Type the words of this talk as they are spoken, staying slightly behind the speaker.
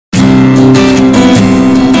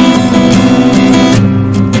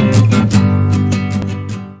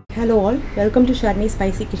Welcome to Sharmi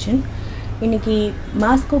Spicy Kitchen. இன்னைக்கு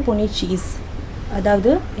Mascarpone Cheese.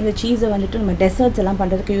 அதாவது இந்த cheese வந்துட்டு நம்ம desserts எல்லாம்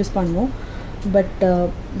பண்றதுக்கு யூஸ் பண்ணுவோம். But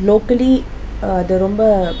locally அது ரொம்ப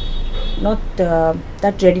not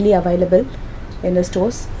that readily available in the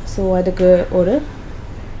stores. So அதுக்கு ஒரு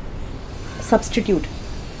substitute.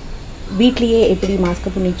 வீட்லயே எப்படி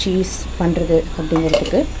Mascarpone cheese பண்றது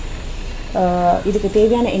அப்படிங்கிறதுக்கு இதுக்கு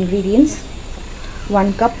தேவையான ingredients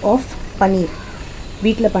 1 cup of paneer.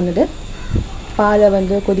 வீட்ல பண்ணது பாலை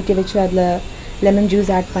வந்து கொதிக்க வச்சு அதில் லெமன் ஜூஸ்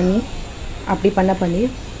ஆட் பண்ணி அப்படி பண்ண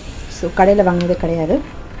பன்னீர். ஸோ கடையில் வாங்கினது கிடையாது.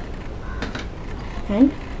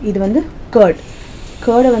 அண்ட் இது வந்து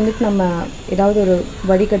கேர்டை வந்துட்டு நம்ம ஏதாவது ஒரு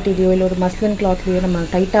வடிகட்டிலையோ இல்லை ஒரு மஸ்லின் கிளாத்லேயோ நம்ம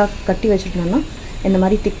டைட்டாக கட்டி வச்சுட்டோம்னா இந்த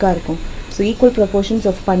மாதிரி திக்காக இருக்கும். So equal proportions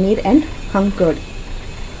of paneer and ஹங் curd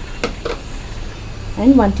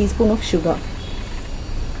and 1 teaspoon of sugar.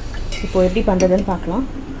 இப்போது எப்படி பண்ணுறதுன்னு பார்க்கலாம்.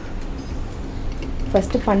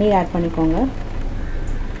 ஃபஸ்ட்டு பன்னீர் ஆட் பண்ணிக்கோங்க.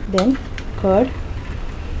 தென் கர்ட்,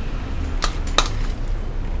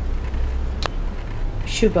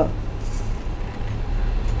 சுகர்,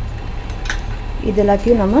 இது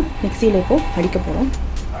எல்லாத்தையும் நம்ம மிக்சியில் இப்போது அடிக்க போகிறோம்.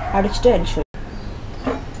 அடிச்சுட்டு அடிச்சு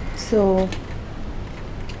ஸோ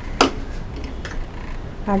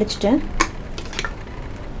அடிச்சிட்டேன்.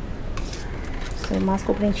 ஸோ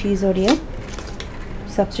Mascarpone cheese-ஓடைய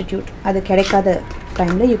substitute அது கிடைக்காத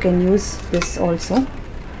டைமில் you can use this also.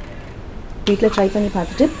 வீட்டில் ட்ரை பண்ணி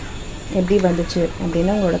பார்த்துட்டு எப்படி வந்துச்சு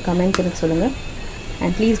அப்படின்னு உங்களோட கமெண்ட்ஸ் எனக்கு சொல்லுங்கள்.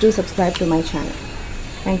 And please do subscribe to my channel.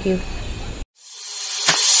 Thank you.